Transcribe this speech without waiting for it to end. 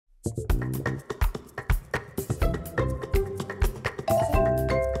Hello,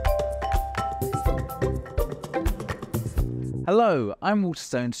 I'm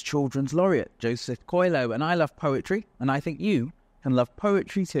Waterstones Children's Laureate, Joseph Coelho, and I love poetry, and I think you can love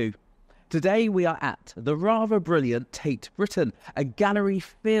poetry too. Today we are at the rather brilliant Tate Britain, a gallery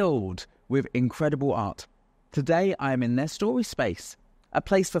filled with incredible art. Today I am in their story space, a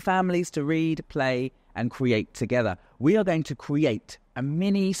place for families to read, play, and create together. We are going to create a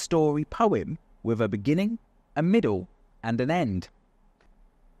mini story poem with a beginning, a middle, and an end.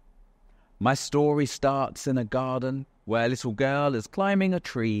 My story starts in a garden where a little girl is climbing a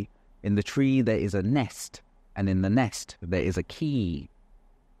tree. In the tree there is a nest, and in the nest there is a key.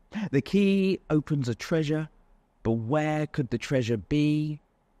 The key opens a treasure, but where could the treasure be?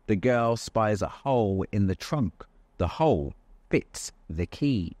 The girl spies a hole in the trunk. The hole fits the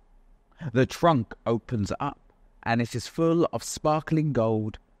key. The trunk opens up, and it is full of sparkling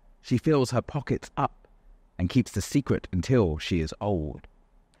gold. She fills her pockets up and keeps the secret until she is old.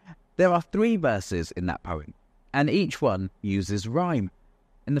 There are 3 verses in that poem, and each one uses rhyme.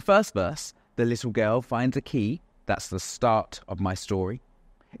 In the first verse, the little girl finds a key. That's the start of my story.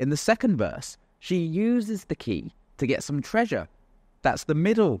 In the second verse, she uses the key to get some treasure. That's the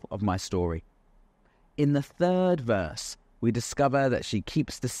middle of my story. In the third verse, we discover that she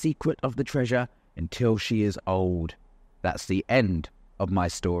keeps the secret of the treasure until she is old. That's the end of my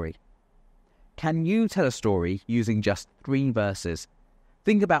story. Can you tell a story using just 3 verses?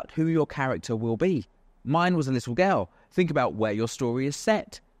 Think about who your character will be. Mine was a little girl. Think about where your story is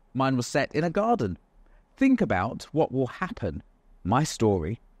set. Mine was set in a garden. Think about what will happen. My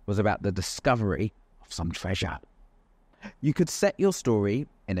story was about the discovery of some treasure. You could set your story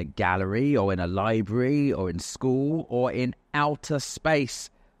in a gallery or in a library or in school or in outer space.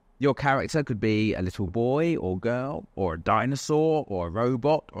 Your character could be a little boy or girl or a dinosaur or a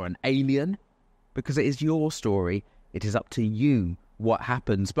robot or an alien. Because it is your story, it is up to you what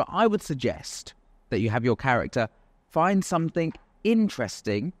happens. But I would suggest that you have your character find something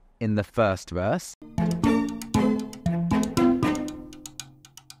interesting in the first verse.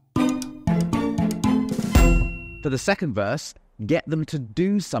 For the second verse, get them to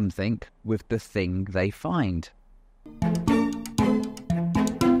do something with the thing they find.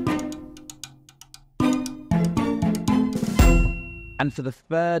 And for the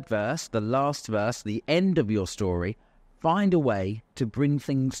third verse, the last verse, the end of your story, find a way to bring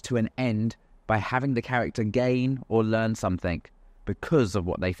things to an end by having the character gain or learn something because of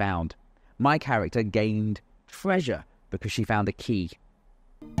what they found. My character gained treasure because she found a key.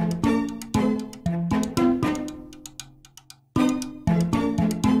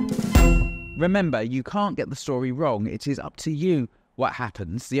 Remember, you can't get the story wrong. It is up to you what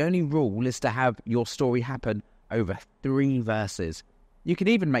happens. The only rule is to have your story happen over 3 verses. You can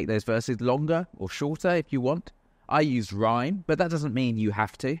even make those verses longer or shorter if you want. I use rhyme, but that doesn't mean you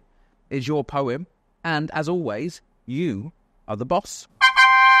have to. It's your poem, and as always, you are the boss.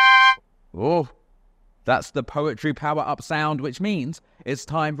 Oh, that's the poetry power-up sound, which means it's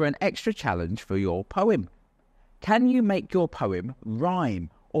time for an extra challenge for your poem. Can you make your poem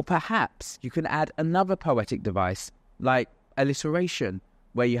rhyme? Or perhaps you can add another poetic device, like alliteration,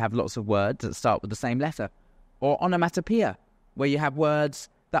 where you have lots of words that start with the same letter. Or onomatopoeia, where you have words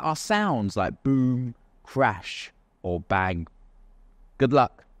that are sounds like boom, crash, or bang. Good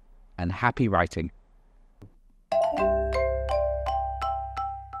luck and happy writing.